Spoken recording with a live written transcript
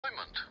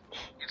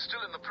It's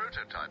still in the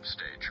prototype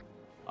stage.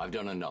 I've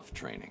done enough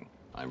training.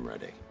 I'm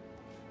ready.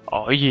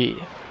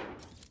 Yeah.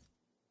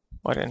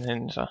 Hvordan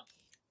hen så?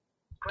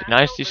 Det er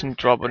nice, de sådan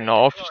dropper den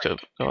off i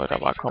stedet for, der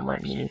bare kommer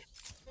en menu.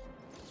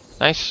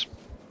 Nice.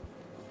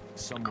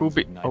 Someone's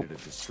ignited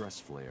a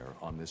distress flare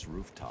on this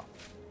rooftop.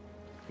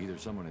 Either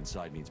someone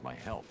inside needs my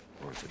help,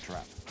 or it's a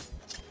trap.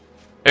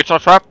 It's a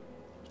trap!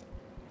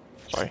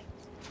 Sorry.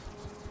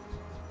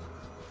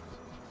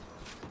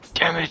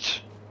 Damn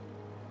it!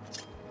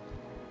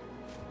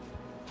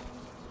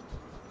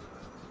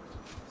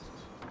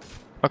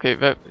 Okay,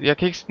 hvad? Jeg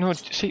kan ikke nu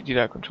se de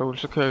der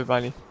controls, så kører vi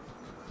bare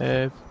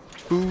lige.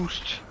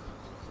 Boost.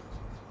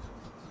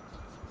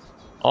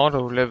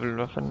 Auto level,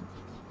 hvad fanden?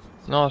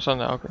 Nå, sådan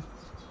der, okay.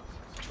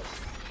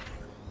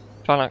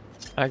 Far nok,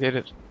 I get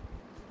it.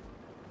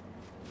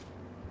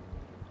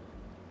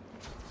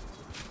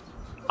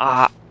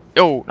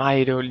 Jo,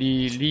 nej, det var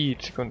lige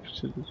et sekund for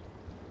tidligt.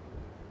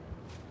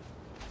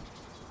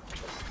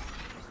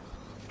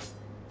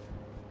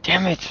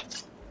 Damn it!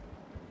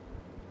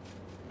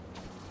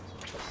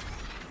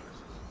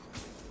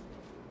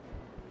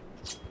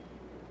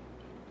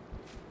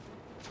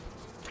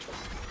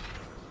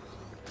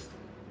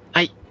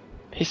 Ej,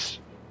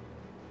 pis.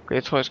 Okay,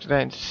 jeg tror jeg skal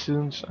derind til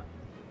siden så.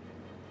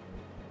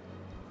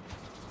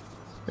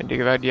 Men det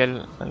kan være at de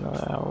alle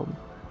allerede er åbne.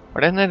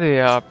 Hvordan er det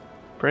jeg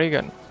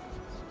breaker den?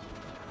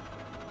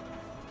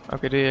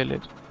 Okay, det er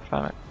lidt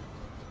farligt.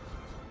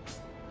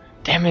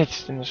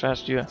 Dammit, den er svær at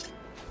styre.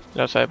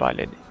 Ellers er jeg bare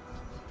lidt.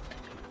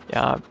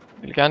 Jeg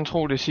vil gerne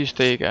tro det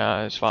sidste ikke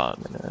er svaret,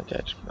 men det er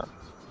det sgu nok.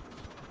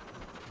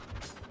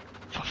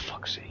 For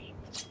fuck's sake.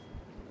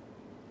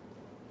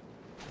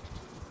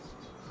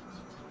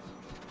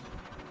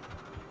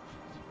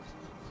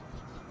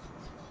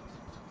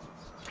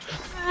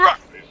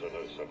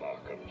 Prisoners of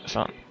Arkham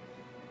Sådan.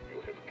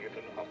 you have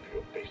given up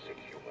your basic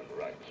human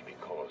rights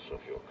because of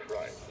your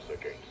crimes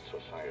against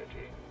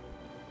society.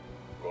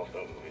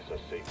 Gotham is a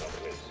safer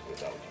place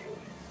without you.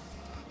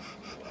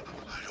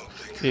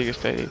 Ikke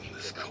stadig. In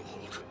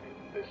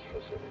this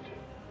facility.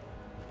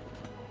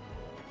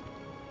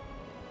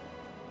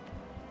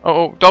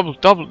 Oh,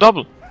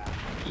 double.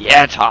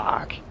 Ja,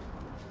 tak.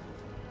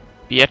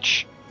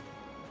 Bitch.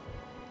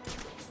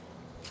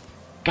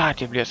 God,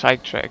 det bliver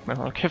sidetrack, men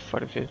hold kæft for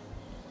det fedt.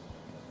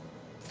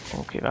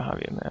 Okay, hvad har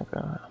vi med at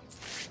gøre her?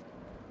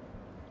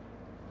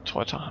 Jeg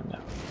tror, jeg tager ham der.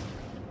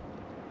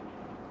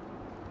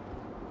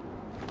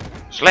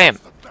 Slam!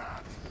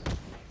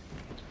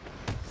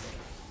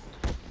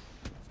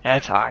 Ja,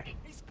 tak.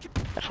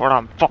 Jeg tror, der er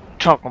en fucking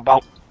talking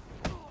about.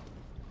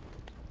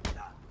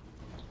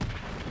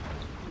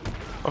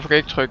 Hvorfor kan jeg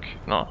ikke trykke?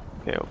 Nå,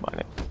 okay, åbenbart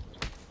ikke.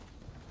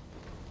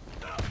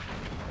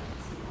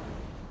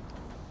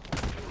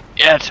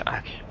 Ja,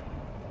 tak.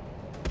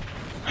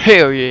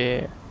 Hell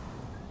yeah.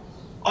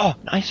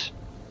 Nice.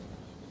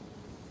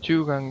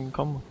 20 gange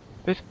combo.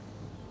 Fedt.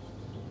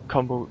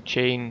 Combo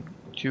chain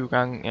 20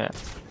 gange, ja.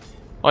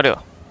 Og det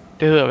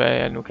hedder hvad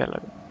jeg nu kalder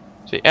det.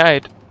 Se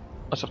R1.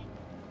 Og så.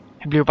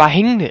 Han bliver bare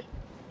hængende.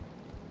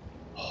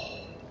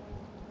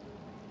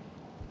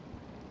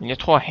 Men jeg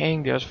tror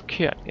hang det er også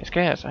forkert. Jeg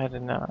skal altså have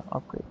den der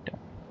upgrade der.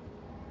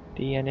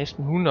 Det er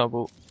næsten 100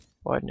 på.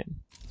 Hvor er den henne?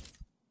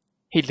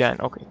 Helt derind,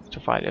 okay. Så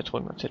fejl, jeg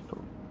troede den var tæt på.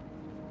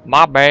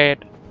 My bad.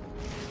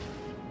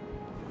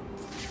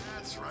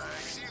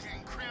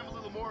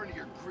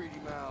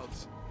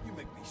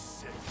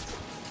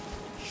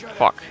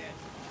 Fuck.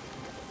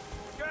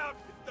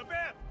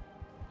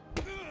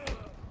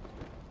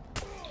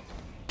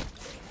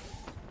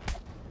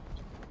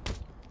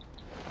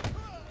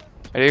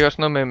 Er det ikke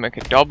også noget med, at man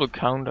kan double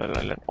counter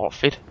eller noget?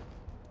 Fedt.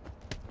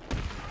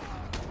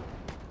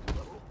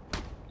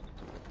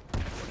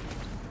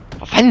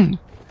 For fanden!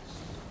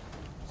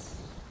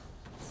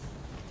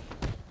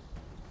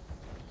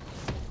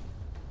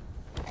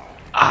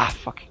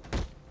 Fuck.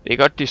 Det er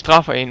godt, de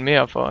straffer en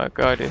mere for at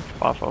gøre det,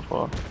 bare for at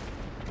få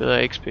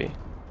bedre XP. Jeg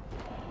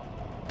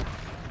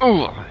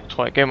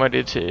tror, jeg gemmer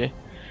det til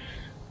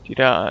de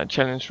der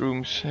challenge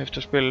rooms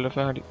efter spillet er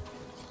færdigt.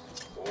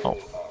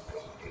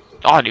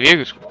 Det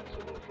virker sgu.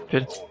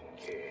 Fedt.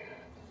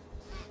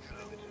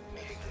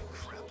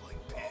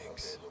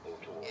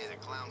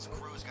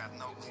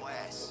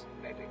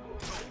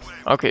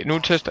 Okay, nu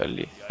tester jeg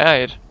lige.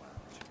 R1.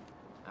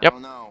 Yep.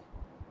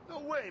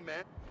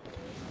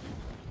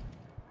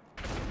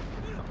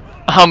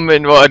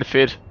 Men hvor er det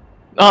fedt.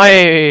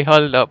 Nej,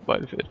 hold op, hvor er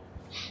det fedt.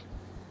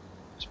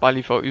 Så bare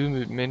lige for at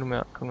ydmyge dem endnu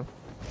mere. Kom nu.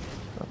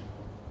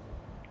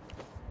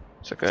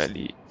 Så gør jeg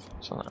lige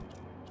sådan her.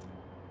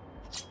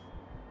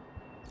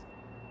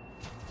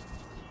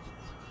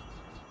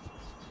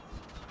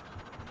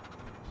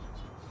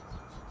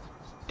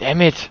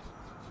 Dammit!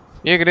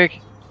 Virker det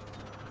ikke?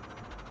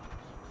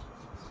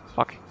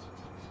 Fuck.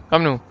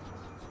 Kom nu. Det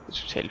er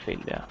totalt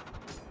fejl der.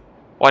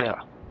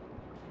 Whatever.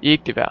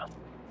 Ikke det værd.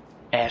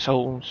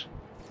 Assholes.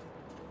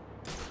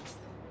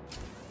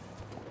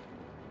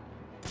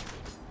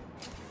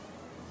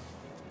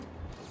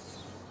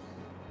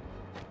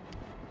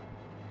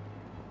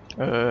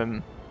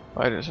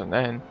 Hvor er det sådan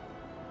derhen?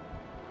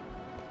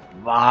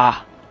 Hvad?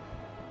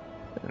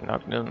 Den er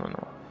nok ned med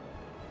noget.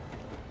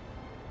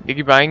 Det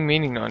giver bare ingen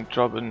mening, når han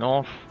droppede den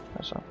off.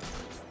 Altså.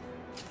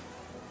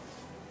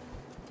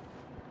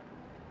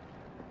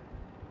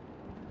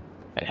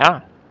 Er det her?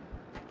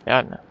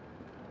 Ja, den er.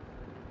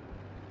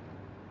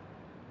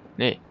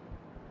 Nej.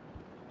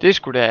 Det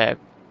skulle da...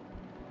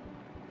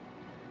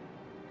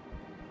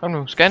 Kom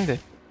nu, scan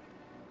det.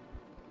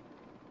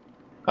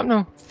 Kom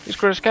nu. Det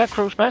skulle da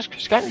Scarecrows mask.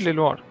 Scan det, lille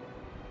lort.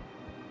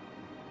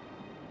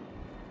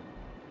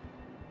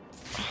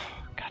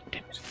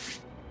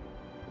 Goddammit.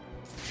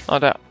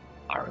 Og der.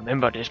 I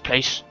remember this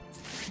place.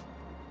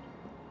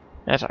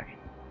 Ja, tak.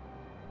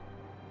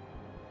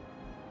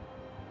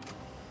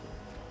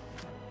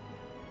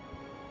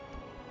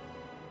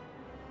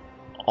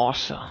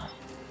 Awesome.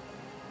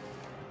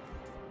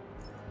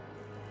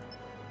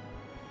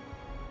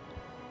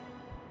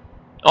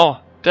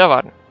 Der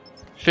var den.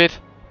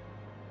 Fedt.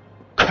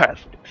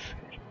 Kæft, det er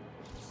fedt.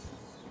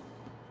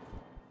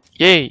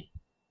 Yay.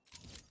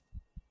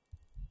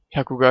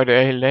 Jeg kunne gøre det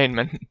af hele dagen,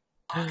 men...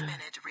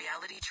 Augmented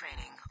reality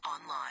training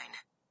online.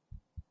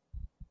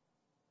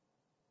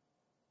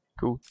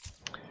 Cool.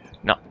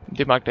 Nå,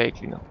 det magter jeg ikke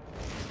lige nu.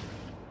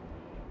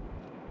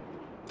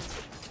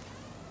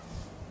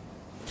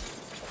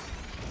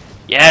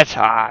 Ja,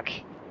 tak.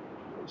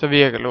 Så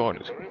virker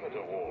lortet. The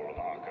perimeter wall of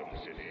Arkham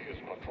City is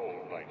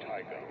patrolled by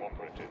Tiger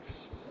operatives.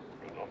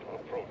 Do not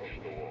approach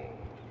the wall.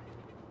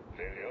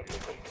 Failure to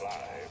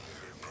comply.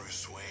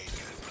 Persuade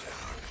you to put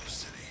out Arkham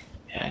City.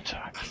 Ja,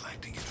 tak. I'd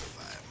like to get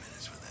 5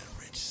 minutes with that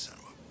rich son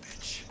of a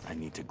bitch. I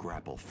need to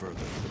grapple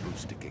further for the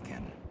boost to kick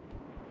in.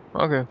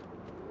 Okay.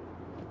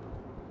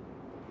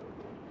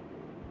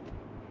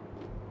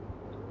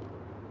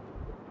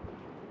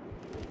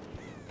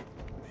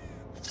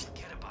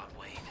 Forget about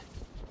Wayne.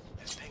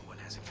 If Penguin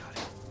hasn't got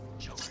him,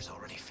 Joker's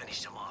already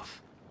finished him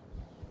off.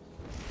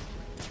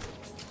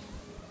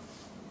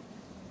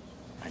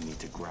 I need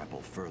to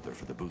grapple further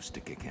for the boost to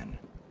kick in.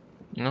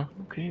 Nå,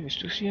 okay, hvis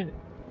du siger det.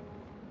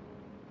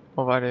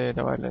 Hvor var det,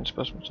 der var et eller andet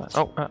spørgsmål? Ja. I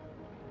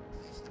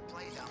used to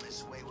play down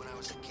this way when I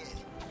was a kid.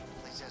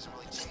 Place hasn't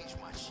really changed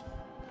much.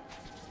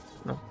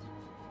 Nå.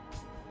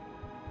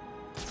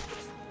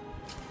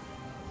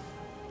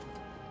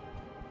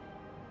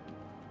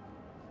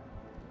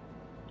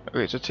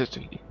 Okay, så tester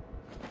vi lige.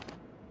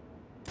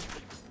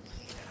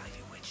 That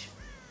Ivy Witch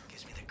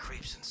gives me the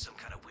creeps and some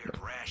kind of weird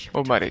rash Oh,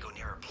 every time I buddy. go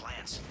near her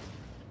plants.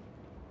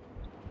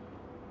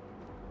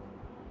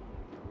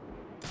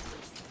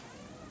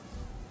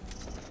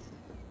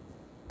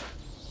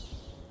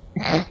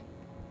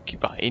 Giv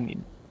bare ind i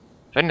den.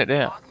 Hvad fanden er det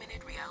her?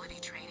 Augmented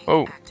reality training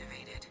Oh.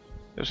 activated.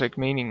 Det var så ikke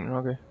meningen,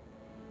 okay.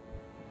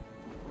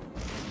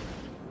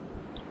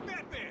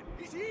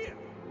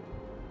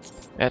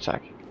 Ja,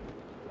 tak.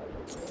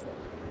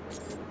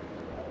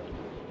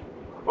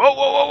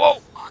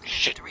 Wow.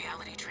 Shit. Augmented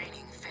reality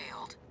training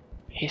failed.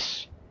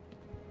 Pis.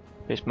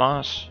 Pis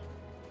Mars.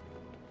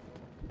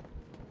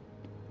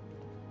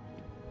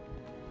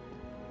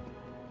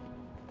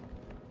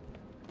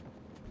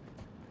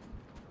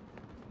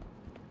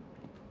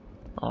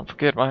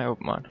 Forkert vej,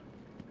 åbenbart. Jeg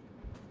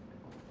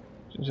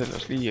synes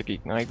ellers lige, jeg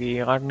gik den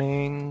rigtige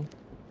retning.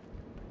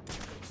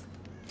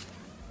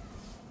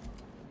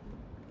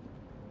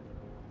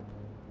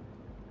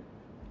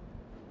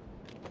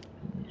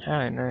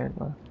 Herinde er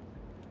noget.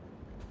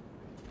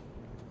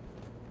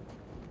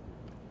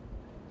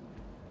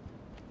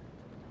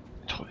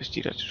 Jeg tror, hvis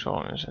de der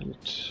tutorialer er så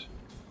lidt...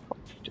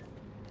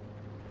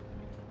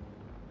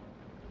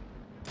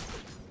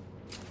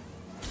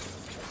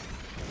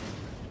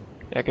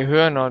 Jeg kan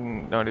høre,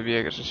 når det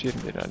virker, så siger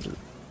den det der lyd.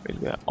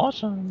 Hvilket er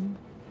awesome.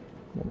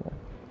 Men,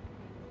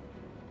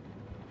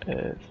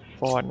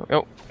 foran nu.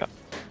 Jo, ja.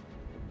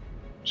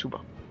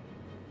 Super.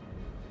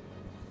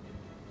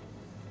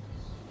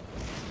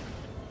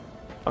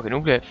 Okay, nu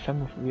bliver jeg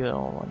fandme forvirret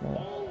over, hvor den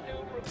er.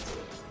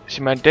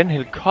 Simpelthen den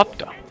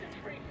helikopter.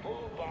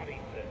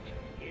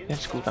 Den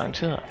skulle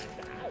garanteret.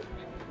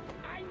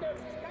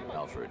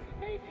 Alfred,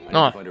 I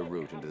No. need to find a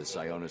route into the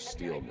Sionis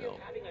steel mill.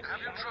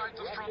 Have you tried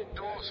the front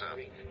door, sir?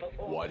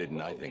 Why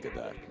didn't I think of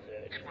that?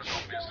 It was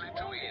obviously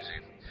too easy.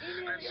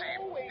 Let's see,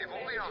 if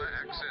all the other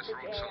access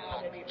routes are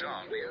locked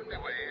down, the only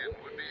way in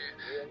would be...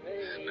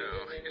 No,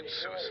 it's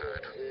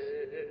suicide.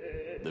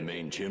 The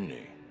main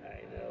chimney.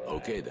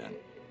 Okay then.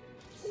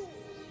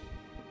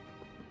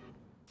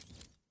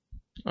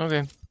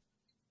 Okay.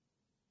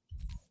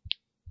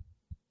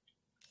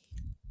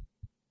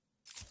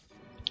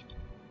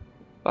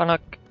 Godt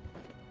nok.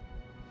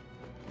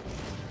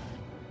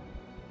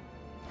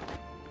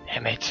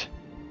 Dammit.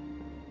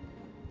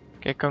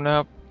 Kan jeg komme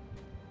derop?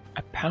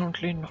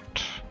 Apparently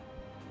not.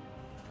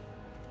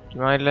 De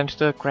var et eller andet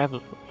sted at grapple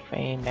på.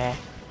 Fan da.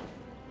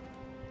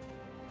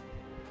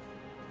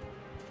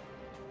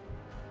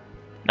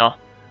 Nå.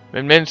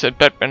 Men mens at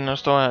Batman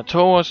står her og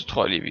toger, så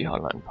tror jeg lige vi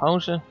holder en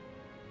pause.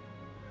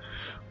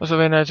 Og så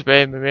vender jeg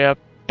tilbage med mere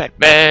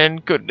Batman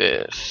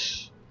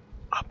goodness.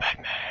 Opad.